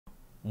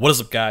What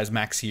is up guys,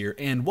 Max here,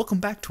 and welcome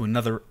back to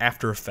another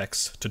After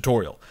Effects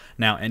tutorial.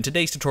 Now, in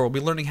today's tutorial,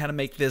 we'll be learning how to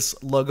make this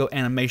logo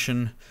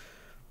animation.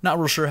 Not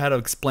real sure how to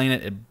explain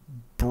it. It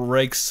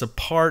breaks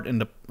apart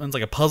into, it's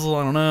like a puzzle,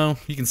 I don't know.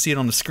 You can see it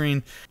on the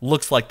screen.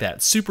 Looks like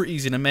that. Super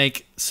easy to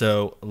make,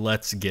 so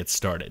let's get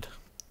started.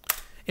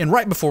 And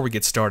right before we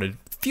get started,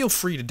 feel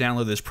free to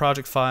download this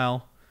project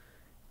file.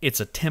 It's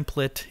a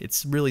template.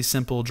 It's really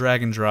simple,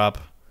 drag and drop.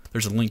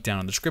 There's a link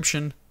down in the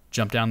description.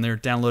 Jump down there,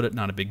 download it,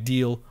 not a big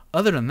deal.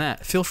 Other than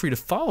that, feel free to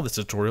follow this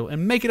tutorial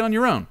and make it on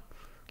your own.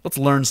 Let's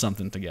learn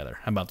something together.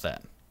 How about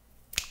that?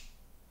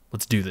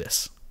 Let's do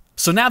this.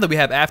 So now that we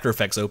have After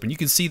Effects open, you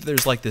can see that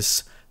there's like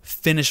this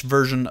finished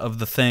version of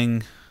the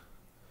thing.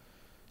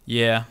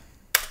 Yeah,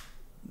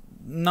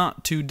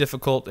 not too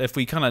difficult. If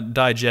we kind of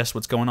digest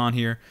what's going on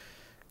here,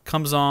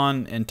 comes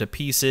on into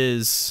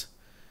pieces,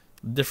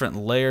 different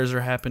layers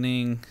are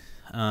happening,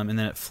 and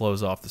then it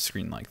flows off the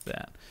screen like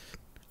that.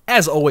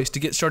 As always, to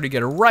get started, you got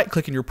to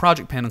right-click in your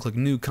project panel and click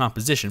New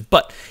Composition.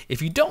 But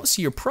if you don't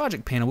see your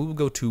project panel, we will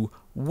go to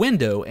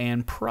Window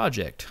and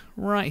Project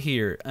right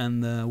here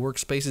and the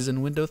workspaces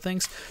and window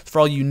things.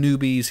 For all you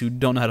newbies who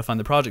don't know how to find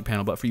the project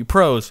panel, but for you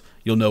pros,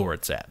 you'll know where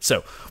it's at. So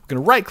we're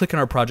going to right-click on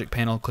our project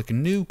panel, click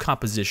New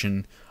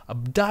Composition. A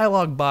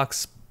dialog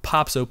box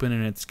pops open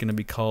and it's going to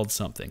be called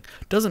something.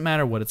 Doesn't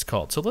matter what it's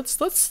called. So let's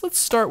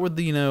start with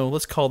the,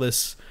 let's call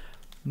this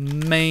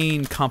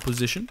Main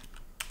Composition.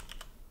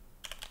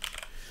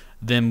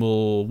 Then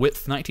we'll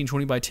width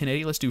 1920 by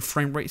 1080. Let's do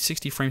frame rate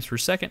 60 frames per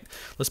second.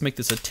 Let's make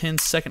this a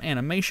 10-second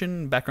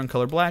animation. Background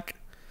color black.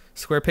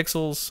 Square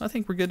pixels. I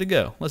think we're good to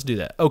go. Let's do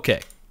that.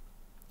 Okay.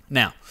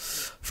 Now,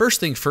 first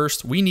thing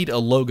first, we need a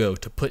logo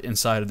to put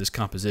inside of this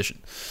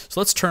composition.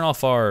 So let's turn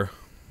off our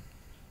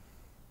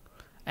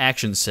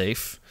action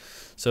safe.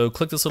 So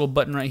click this little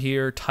button right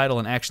here, title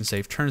and action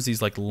safe. Turns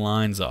these like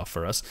lines off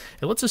for us.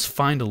 And let's just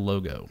find a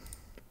logo.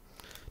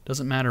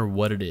 Doesn't matter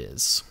what it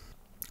is.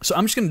 So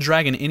I'm just going to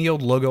drag in any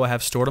old logo I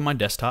have stored on my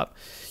desktop.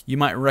 You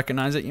might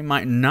recognize it, you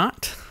might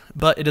not,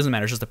 but it doesn't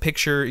matter. It's just a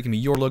picture. It can be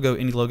your logo,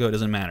 any logo, it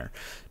doesn't matter.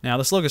 Now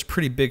this logo is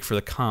pretty big for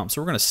the comp, so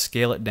we're going to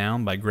scale it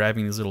down by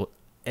grabbing these little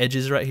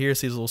edges right here,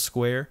 see this little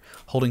square,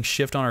 holding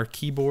shift on our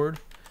keyboard,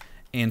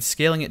 and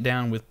scaling it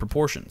down with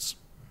proportions,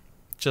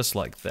 just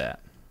like that.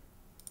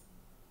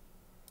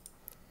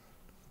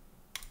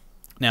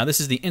 Now this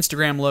is the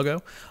Instagram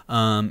logo.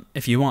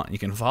 If you want, you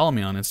can follow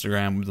me on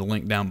Instagram with the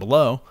link down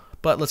below.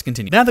 But let's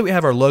continue. Now that we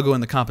have our logo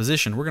in the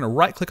composition, we're going to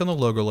right-click on the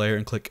logo layer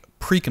and click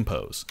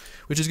Precompose,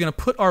 which is going to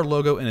put our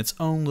logo in its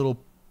own little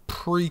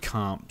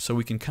pre-comp so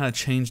we can kind of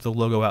change the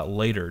logo out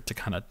later to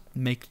kind of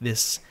make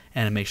this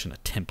animation a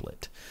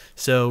template.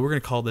 So we're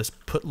going to call this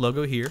Put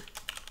Logo Here.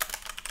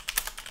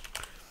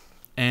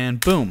 And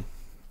boom,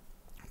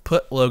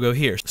 Put Logo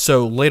Here.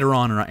 So later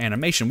on in our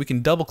animation, we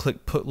can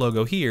double-click Put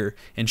Logo Here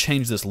and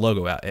change this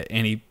logo out at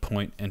any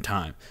point in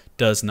time.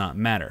 Does not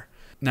matter.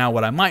 Now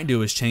what I might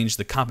do is change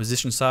the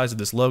composition size of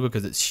this logo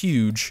because it's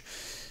huge.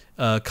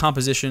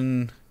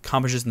 Composition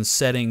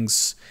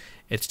settings,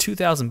 it's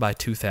 2000 by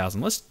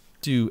 2000. Let's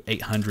do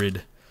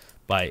 800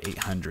 by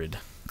 800.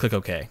 Click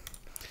OK.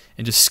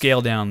 And just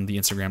scale down the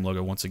Instagram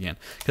logo once again.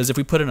 Because if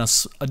we put in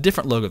a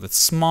different logo that's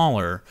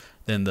smaller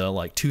than the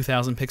like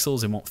 2000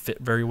 pixels, it won't fit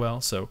very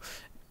well. So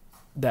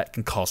that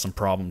can cause some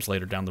problems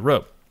later down the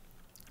road.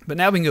 But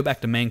now we can go back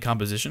to main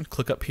composition,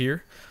 click up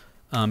here.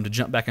 To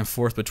jump back and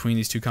forth between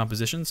these two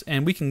compositions,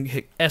 and we can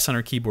hit S on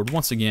our keyboard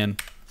once again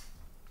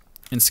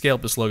and scale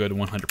up this logo to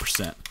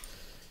 100%.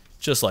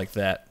 Just like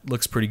that.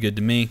 Looks pretty good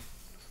to me.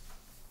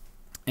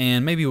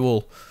 And maybe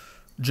we'll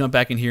jump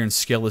back in here and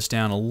scale this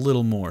down a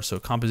little more. So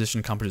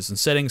composition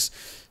settings,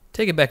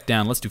 take it back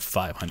down. Let's do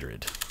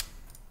 500.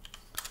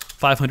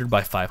 500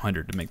 by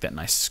 500 to make that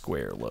nice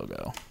square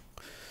logo.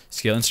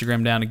 Scale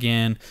Instagram down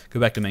again, go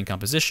back to main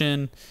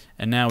composition,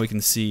 and now we can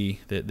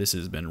see that this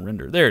has been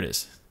rendered. There it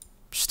is.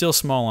 Still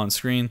small on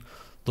screen,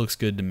 looks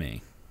good to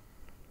me.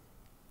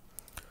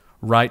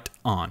 Right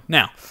on.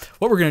 Now,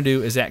 what we're going to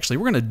do is we're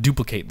going to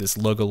duplicate this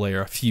logo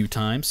layer a few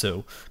times.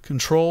 So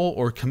Control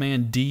or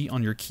Command D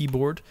on your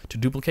keyboard to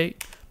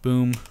duplicate.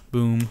 Boom,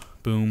 boom,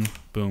 boom,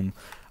 boom.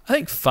 I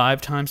think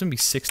 5 times, maybe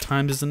 6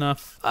 times is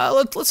enough.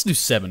 Let's do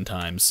 7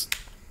 times.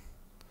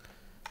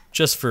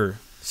 Just for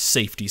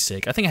safety's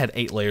sake. I think I had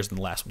 8 layers in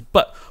the last one.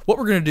 But what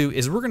we're going to do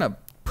is we're going to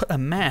put a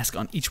mask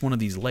on each one of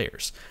these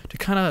layers to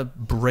kind of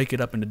break it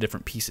up into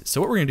different pieces.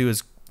 So what we're going to do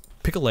is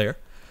pick a layer,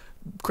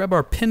 grab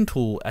our pen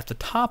tool at the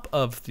top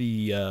of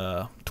the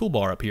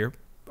toolbar up here,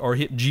 or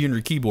hit G on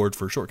your keyboard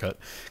for a shortcut.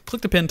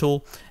 Click the pen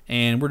tool,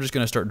 and we're just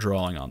going to start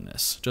drawing on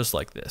this, just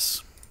like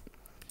this.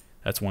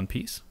 That's one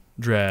piece.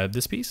 Drag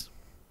this piece.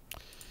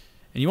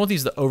 And you want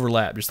these to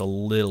overlap just a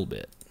little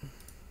bit.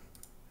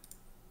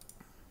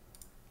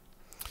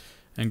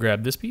 And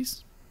grab this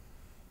piece.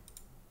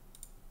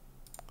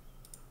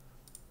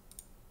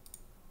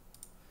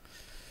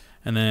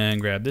 And then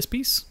grab this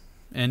piece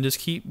and just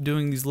keep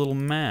doing these little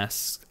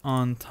masks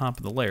on top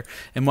of the layer.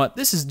 And what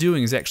this is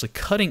doing is actually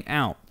cutting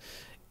out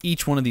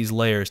each one of these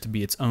layers to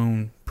be its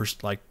own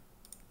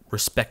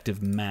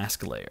respective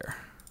mask layer.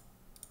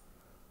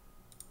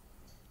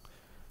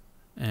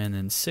 And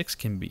then 6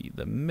 can be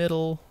the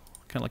middle,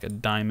 kind of like a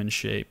diamond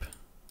shape,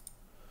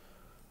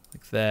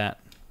 like that.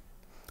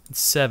 And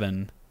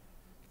 7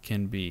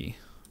 can be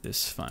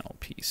this final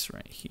piece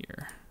right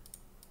here.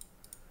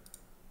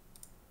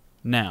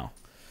 Now,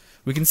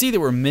 we can see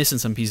that we're missing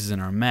some pieces in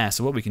our mask,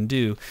 so what we can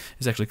do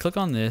is actually click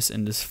on this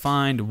and just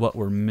find what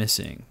we're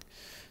missing.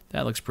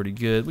 That looks pretty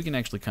good. We can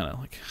actually kind of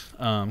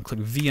like click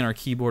V on our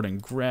keyboard and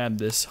grab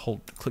this,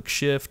 click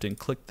Shift and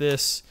click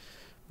this,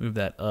 move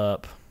that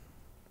up.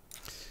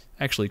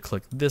 Actually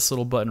click this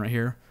little button right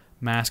here,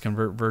 Mask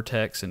Convert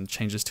Vertex, and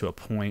change this to a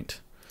point.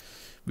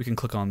 We can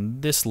click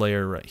on this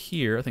layer right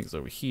here, I think it's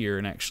over here,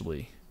 and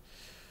actually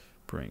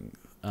bring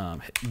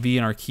V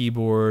on our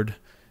keyboard,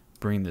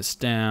 bring this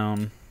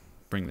down,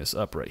 bring this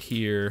up right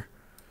here,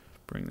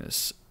 bring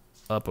this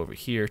up over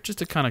here, just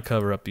to kind of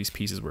cover up these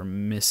pieces we're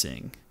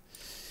missing.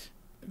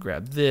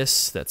 Grab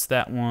this, that's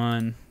that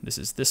one, this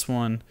is this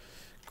one,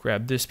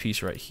 grab this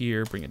piece right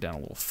here, bring it down a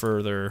little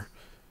further,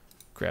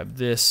 grab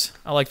this.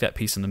 I like that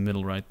piece in the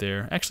middle right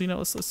there. Actually, no,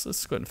 let's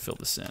go ahead and fill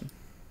this in.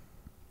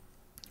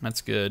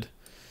 That's good.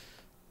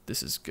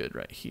 This is good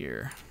right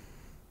here.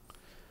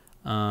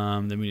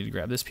 Then we need to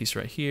grab this piece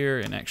right here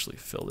and actually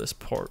fill this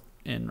part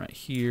in right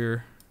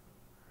here.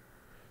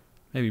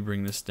 Maybe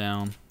bring this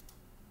down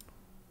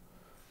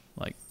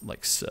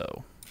like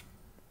so.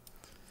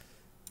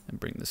 And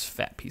bring this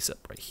fat piece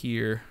up right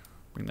here.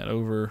 Bring that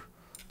over.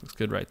 Looks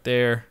good right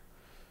there.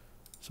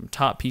 Some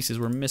top pieces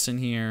we're missing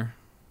here.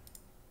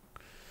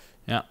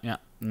 Yeah,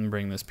 and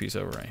bring this piece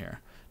over right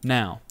here.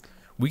 Now,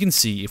 we can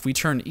see if we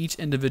turn each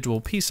individual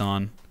piece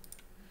on,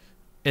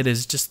 it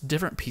is just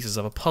different pieces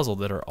of a puzzle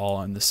that are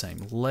all in the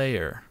same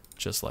layer,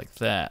 just like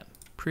that.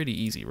 Pretty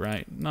easy,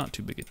 right? Not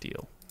too big a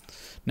deal.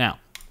 Now,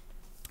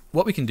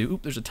 what we can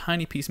do, there's a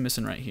tiny piece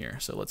missing right here,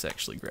 so let's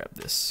actually grab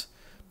this,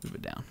 move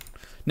it down.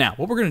 Now,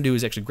 what we're going to do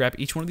is actually grab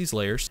each one of these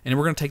layers, and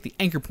we're going to take the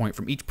anchor point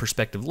from each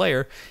perspective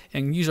layer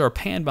and use our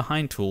pan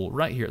behind tool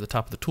right here at the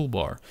top of the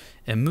toolbar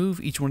and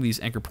move each one of these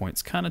anchor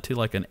points kind of to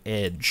like an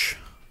edge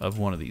of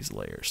one of these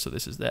layers. So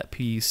this is that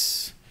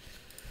piece.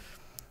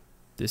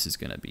 This is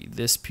going to be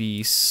this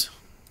piece.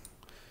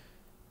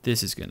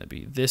 This is going to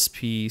be this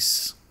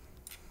piece.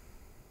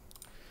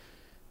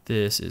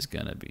 This is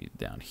going to be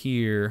down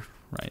here,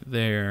 right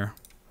there.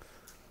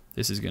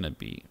 This is going to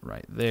be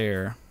right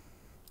there.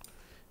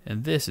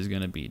 And this is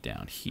going to be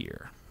down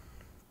here.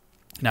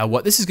 Now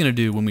what this is going to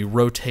do when we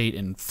rotate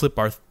and flip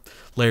our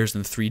layers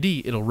in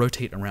 3D, it'll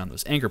rotate around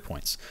those anchor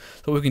points.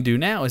 So what we can do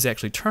now is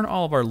actually turn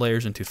all of our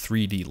layers into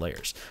 3D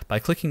layers by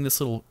clicking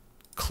this little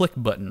click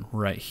button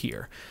right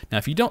here. Now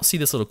if you don't see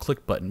this little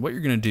click button, what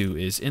you're going to do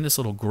is in this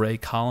little gray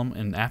column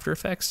in After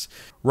Effects,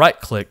 right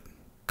click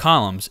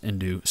columns and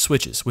do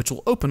switches, which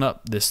will open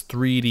up this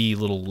 3D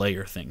little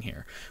layer thing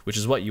here, which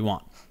is what you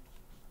want.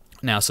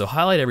 Now so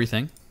highlight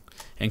everything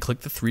and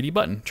click the 3D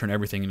button, turn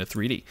everything into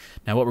 3D.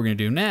 Now what we're going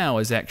to do now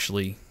is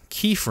actually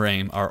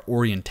keyframe our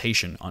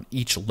orientation on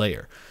each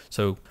layer.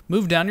 So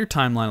move down your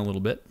timeline a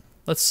little bit.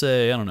 Let's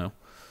say, I don't know,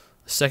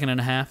 a second and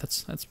a half.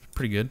 That's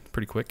pretty good,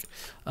 pretty quick.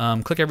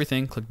 Click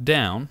everything, click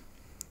down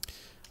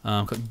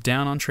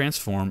on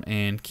transform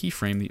and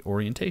keyframe the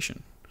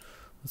orientation.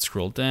 Let's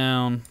scroll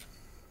down.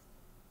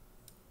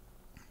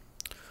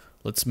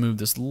 Let's move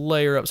this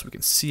layer up so we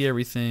can see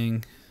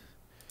everything.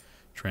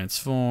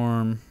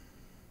 Transform.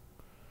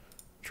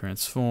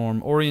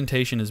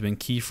 Orientation has been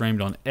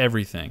keyframed on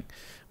everything,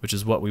 which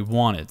is what we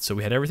wanted. So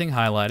we had everything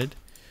highlighted,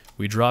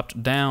 we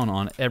dropped down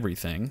on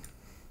everything,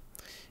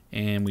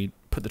 and we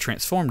put the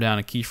transform down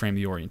and keyframe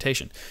the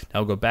orientation.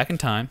 Now we'll go back in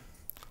time,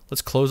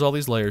 let's close all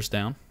these layers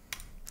down,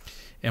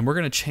 and we're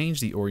going to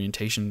change the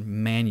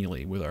orientation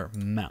manually with our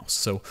mouse.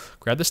 So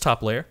grab this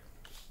top layer,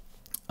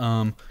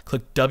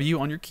 click W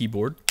on your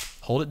keyboard,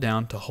 hold it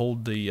down to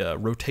hold the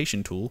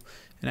rotation tool,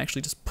 and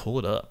actually just pull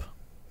it up.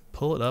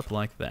 Pull it up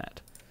like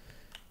that.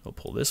 We'll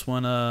pull this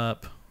one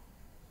up.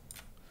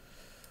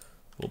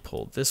 We'll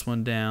pull this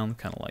one down,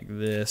 kind of like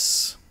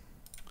this.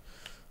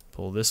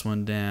 Pull this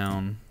one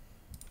down.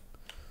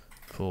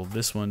 Pull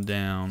this one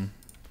down.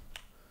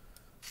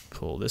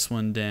 Pull this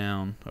one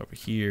down over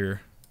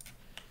here.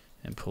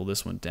 And pull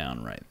this one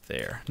down right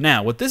there.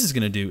 Now, what this is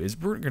going to do is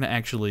we're going to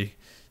actually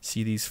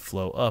see these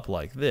flow up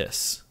like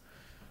this.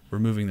 We're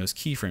moving those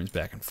keyframes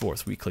back and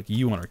forth. We click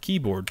U on our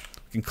keyboard.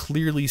 We can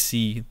clearly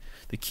see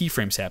the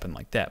keyframes happen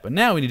like that. But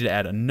now we need to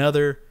add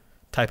another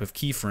type of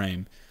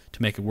keyframe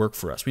to make it work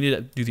for us. We need to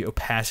do the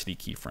opacity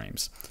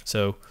keyframes.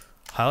 So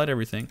highlight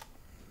everything,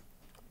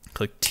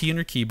 click T on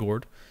your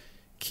keyboard,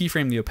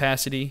 keyframe the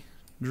opacity,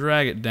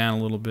 drag it down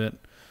a little bit,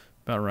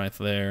 about right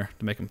there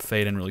to make them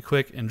fade in really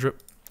quick, and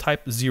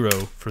type 0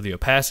 for the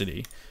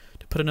opacity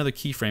to put another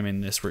keyframe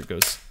in this where it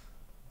goes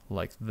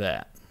like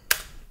that.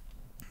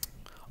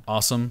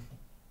 Awesome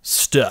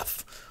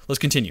stuff. Let's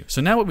continue.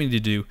 So now what we need to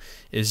do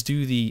is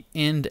do the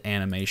end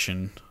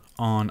animation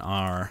on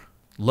our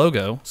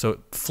logo so it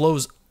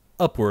flows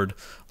upward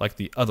like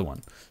the other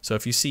one. So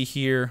if you see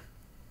here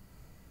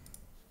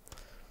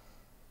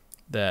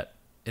that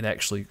it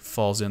actually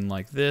falls in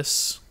like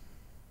this,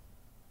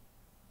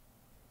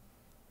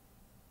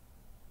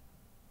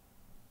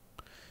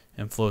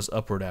 and flows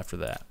upward after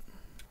that.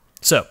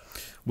 So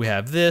we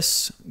have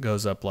this,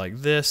 goes up like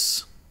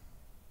this.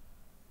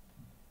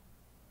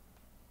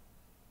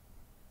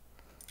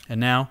 And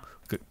now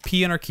click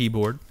P on our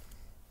keyboard,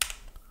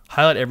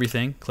 highlight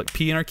everything, click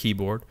P on our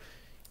keyboard,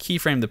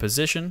 keyframe the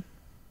position,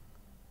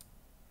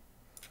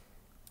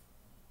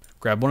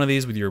 grab one of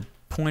these with your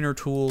pointer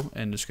tool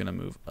and just gonna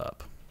move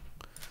up,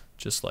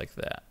 just like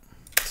that.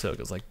 So it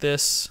goes like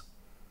this,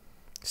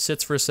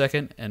 sits for a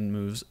second and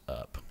moves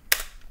up.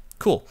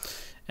 Cool.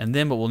 And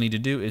then what we'll need to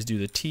do is do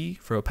the T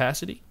for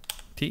opacity,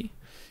 T,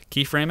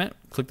 keyframe it,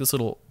 click this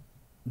little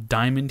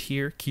diamond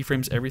here,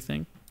 keyframes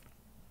everything.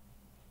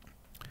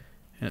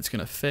 And it's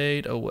gonna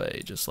fade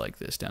away just like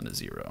this down to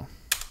 0.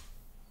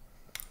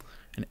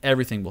 And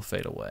everything will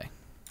fade away.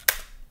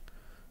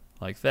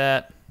 Like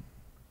that.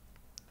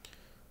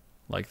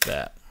 Like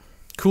that.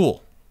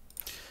 Cool.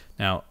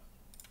 Now,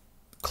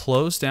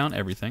 close down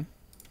everything.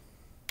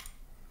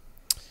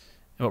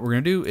 And what we're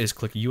going to do is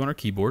click U on our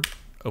keyboard,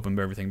 open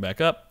everything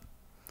back up.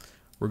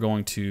 We're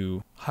going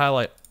to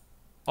highlight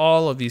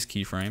all of these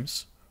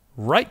keyframes,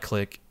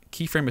 right-click,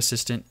 Keyframe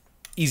Assistant,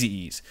 Easy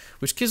Ease,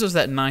 which gives us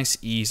that nice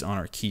ease on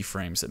our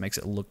keyframes that makes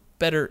it look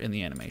better in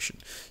the animation.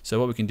 So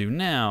what we can do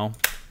now,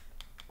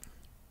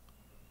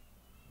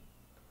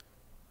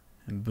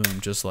 and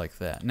boom, just like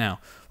that. Now,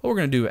 what we're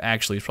going to do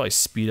actually is probably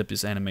speed up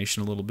this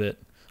animation a little bit,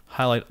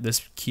 highlight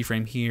this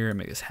keyframe here, and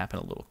make this happen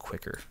a little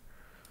quicker.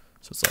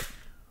 So it's like,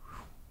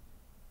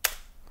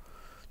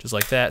 just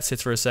like that,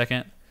 sits for a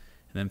second,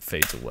 and then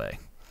fades away.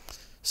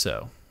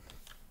 So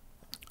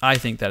I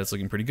think that is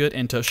looking pretty good.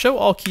 And to show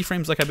all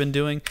keyframes like I've been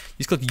doing,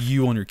 you just click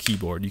U on your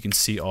keyboard. You can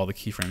see all the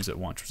keyframes at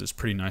once, which is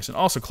pretty nice. And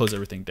also close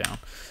everything down.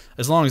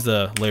 As long as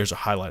the layers are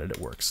highlighted, it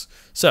works.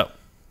 So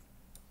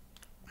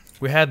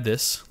we had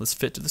this. Let's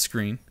fit to the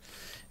screen.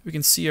 We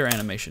can see our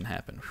animation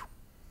happen.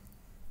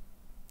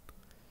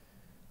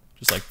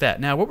 Just like that.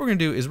 Now what we're going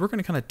to do is we're going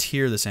to kind of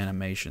tier this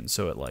animation.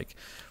 So it like,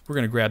 we're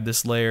going to grab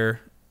this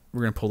layer.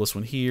 We're going to pull this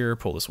one here,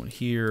 pull this one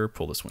here,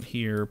 pull this one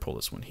here, pull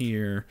this one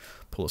here,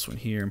 pull this one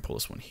here, and pull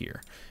this one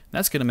here. And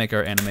that's going to make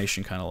our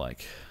animation kind of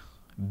like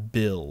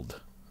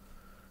build,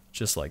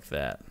 just like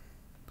that.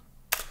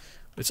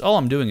 It's all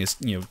I'm doing is,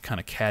 you know, kind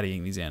of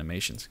caddying these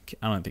animations.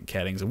 I don't think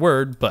caddying is a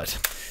word, but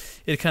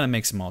it kind of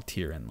makes them all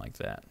tier in like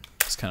that.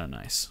 It's kind of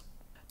nice.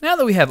 Now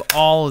that we have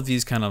all of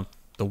these kind of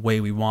the way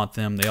we want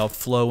them, they all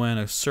flow in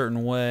a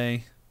certain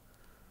way.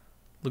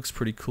 Looks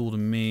pretty cool to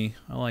me.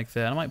 I like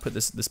that. I might put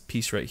this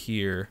piece right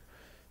here,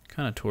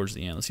 kind of towards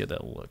the end. Let's see how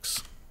that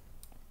looks.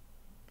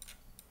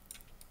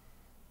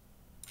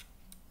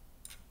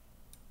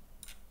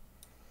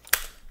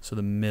 So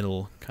the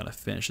middle kind of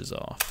finishes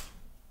off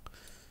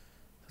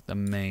the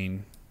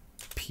main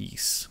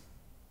piece.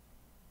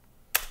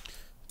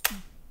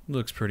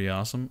 Looks pretty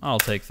awesome. I'll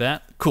take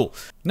that. Cool.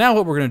 Now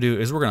what we're going to do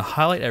is we're going to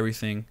highlight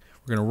everything.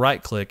 We're going to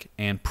right click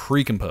and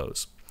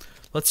pre-compose.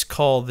 Let's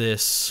call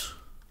this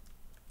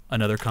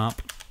another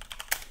comp.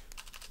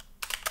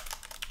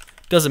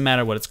 Doesn't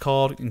matter what it's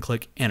called, and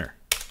click enter.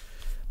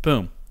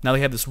 Boom. Now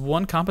we have this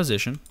one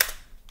composition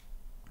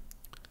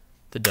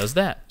that does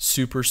that.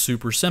 Super,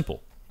 super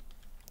simple.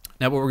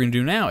 Now what we're going to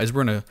do now is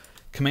we're going to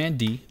Command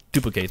D,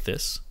 duplicate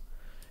this.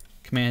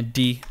 Command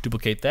D,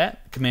 duplicate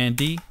that. Command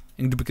D,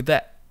 and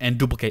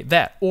duplicate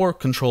that. Or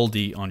Control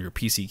D on your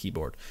PC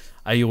keyboard.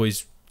 I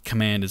always,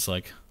 Command is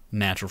like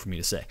natural for me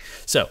to say.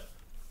 So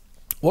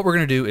what we're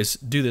going to do is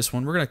do this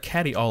one. We're going to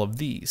caddy all of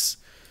these.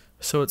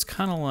 So it's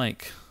kind of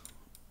like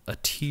a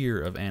tier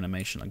of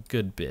animation, a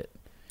good bit.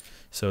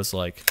 So it's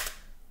like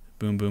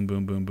boom, boom,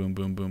 boom, boom, boom,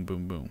 boom, boom,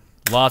 boom, boom.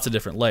 Lots of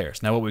different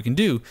layers. Now what we can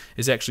do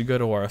is actually go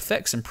to our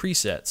effects and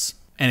presets.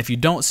 And if you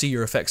don't see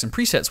your effects and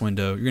presets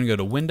window, you're going to go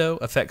to Window,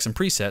 Effects and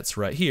Presets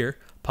right here.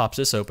 Pops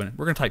this open.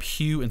 We're going to type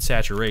Hue and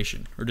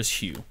Saturation, or just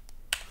Hue.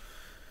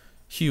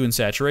 Hue and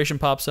Saturation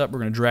pops up. We're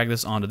going to drag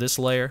this onto this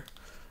layer,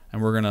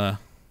 and we're going to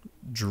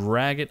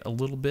drag it a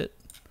little bit.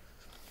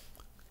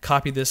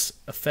 Copy this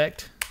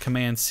effect,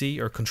 Command C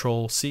or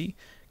Control C,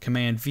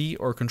 Command V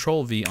or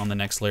Control V on the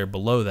next layer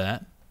below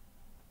that.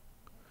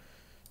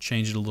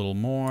 Change it a little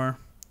more,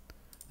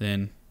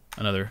 then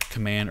another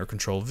Command or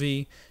Control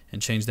V,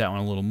 and change that one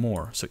a little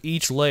more. So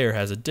each layer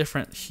has a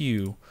different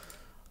hue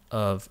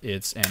of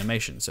its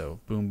animation. So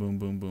boom, boom,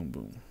 boom, boom,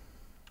 boom.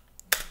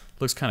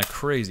 Looks kind of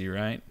crazy,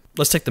 right?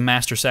 Let's take the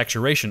master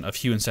saturation of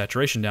hue and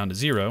saturation down to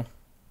 0.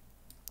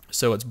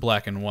 So it's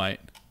black and white.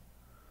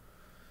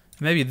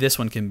 Maybe this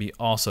one can be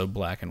also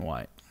black and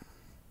white.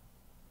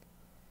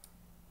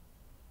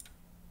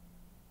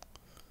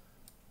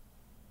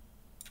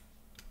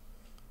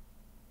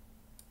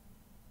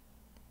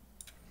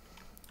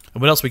 And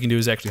what else we can do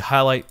is actually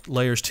highlight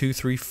layers 2,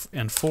 3,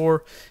 and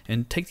 4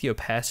 and take the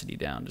opacity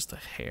down just a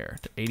hair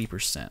to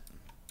 80%.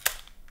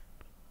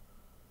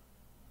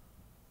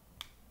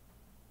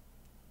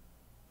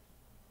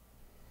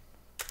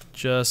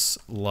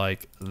 Just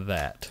like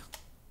that.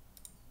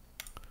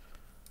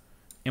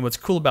 And what's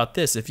cool about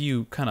this, if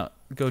you kind of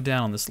go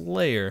down on this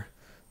layer,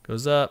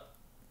 goes up,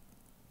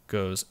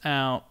 goes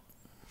out,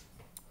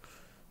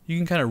 you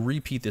can kind of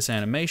repeat this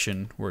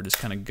animation where it just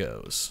kind of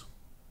goes.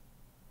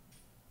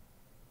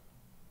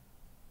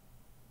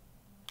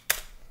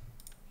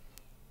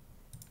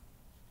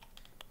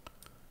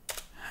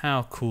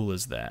 How cool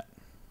is that?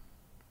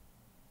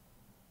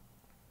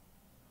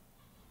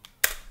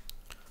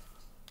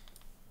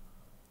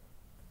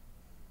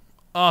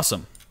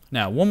 Awesome.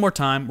 Now, one more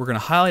time, we're going to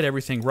highlight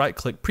everything,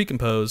 right-click,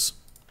 Precompose.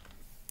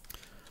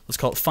 Let's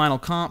call it Final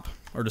Comp,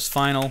 or just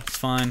Final, it's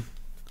fine.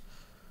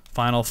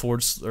 Final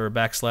forward or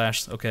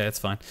backslash, okay, that's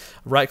fine.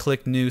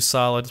 Right-click, New,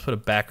 Solid. Let's put a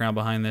background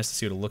behind this to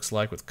see what it looks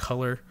like with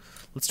color.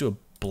 Let's do a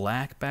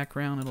black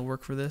background, it'll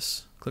work for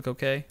this. Click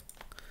OK.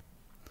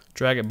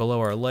 Drag it below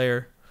our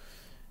layer,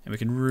 and we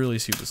can really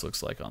see what this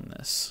looks like on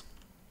this.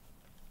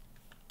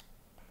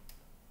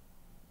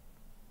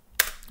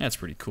 That's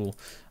pretty cool.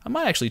 I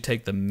might actually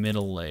take the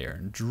middle layer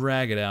and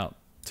drag it out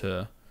to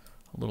a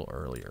little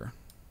earlier.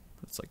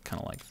 It's like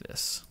kind of like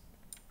this.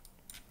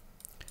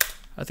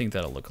 I think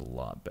that'll look a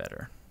lot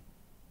better.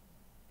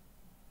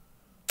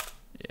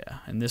 Yeah,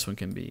 and this one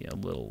can be a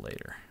little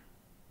later.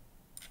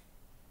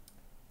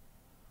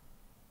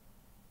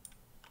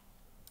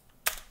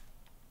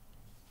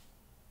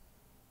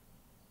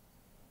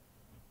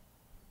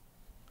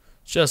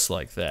 Just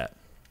like that.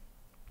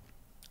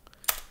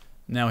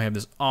 Now we have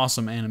this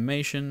awesome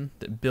animation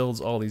that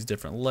builds all these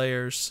different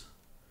layers,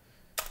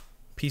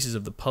 pieces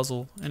of the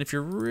puzzle, and if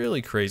you're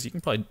really crazy, you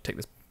can probably take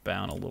this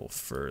down a little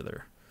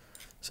further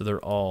so they're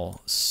all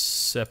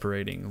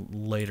separating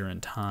later in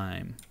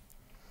time.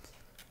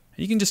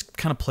 You can just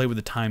kind of play with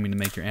the timing to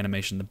make your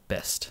animation the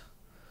best.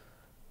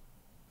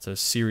 It's a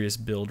serious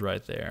build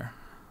right there.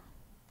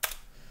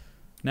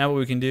 Now what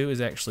we can do is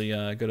actually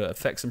go to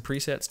Effects and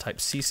Presets, type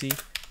CC,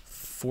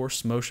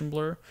 Force Motion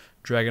Blur,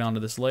 drag it onto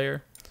this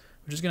layer.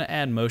 We're just going to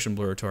add motion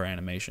blur to our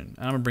animation.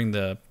 I'm going to bring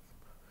the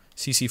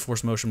CC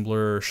Force Motion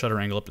Blur shutter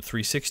angle up to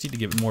 360 to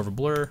give it more of a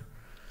blur.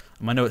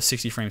 I know it's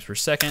 60 frames per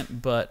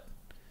second, but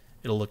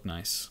it'll look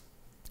nice.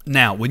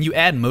 Now, when you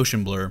add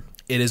motion blur,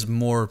 it is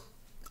more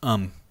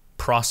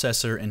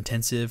processor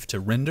intensive to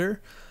render,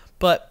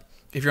 but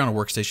if you're on a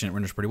workstation, it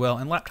renders pretty well,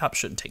 and laptops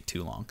shouldn't take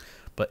too long,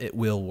 but it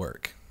will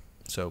work.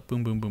 So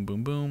boom, boom, boom,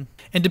 boom, boom.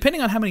 And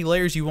depending on how many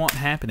layers you want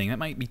happening, that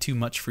might be too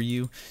much for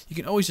you. You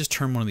can always just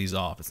turn one of these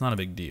off. It's not a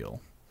big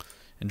deal.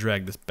 And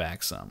drag this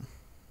back some.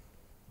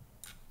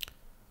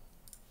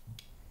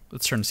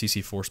 Let's turn the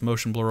CC Force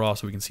Motion Blur off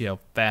so we can see how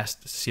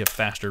fast, see a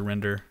faster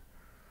render.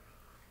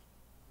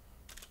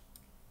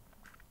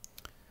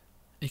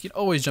 You can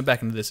always jump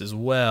back into this as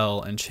well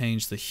and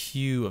change the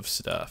hue of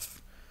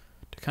stuff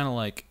to kind of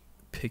like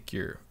pick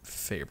your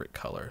favorite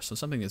color. So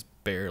something that's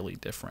barely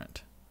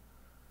different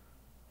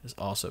is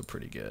also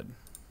pretty good.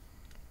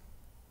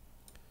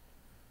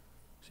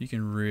 So you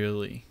can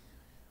really,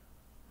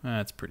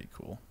 that's pretty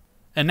cool.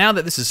 And now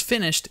that this is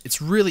finished,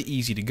 it's really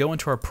easy to go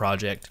into our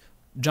project,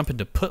 jump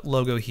into Put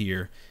Logo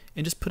here,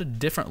 and just put a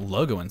different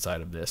logo inside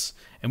of this.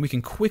 And we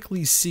can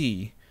quickly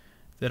see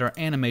that our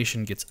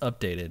animation gets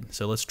updated.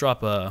 So let's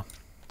drop a,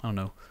 I don't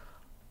know,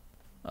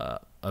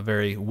 a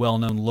very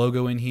well-known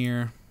logo in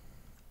here.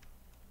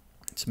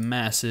 It's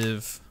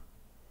massive.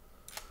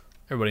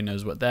 Everybody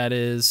knows what that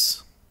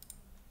is.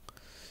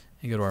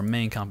 And go to our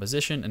main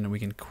composition, and then we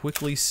can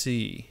quickly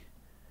see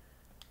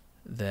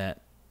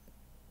that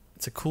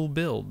it's a cool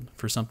build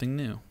for something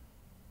new.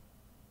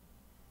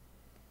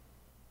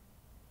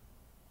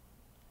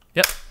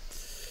 Yep.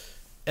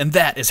 And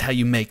that is how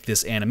you make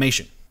this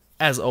animation.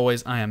 As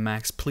always, I am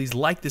Max. Please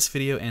like this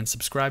video and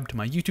subscribe to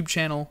my YouTube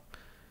channel.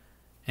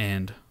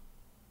 And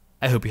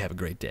I hope you have a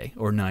great day,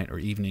 or night, or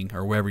evening,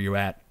 or wherever you're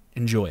at.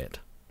 Enjoy it.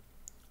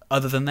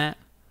 Other than that,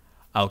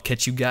 I'll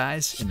catch you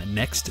guys in the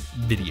next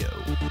video.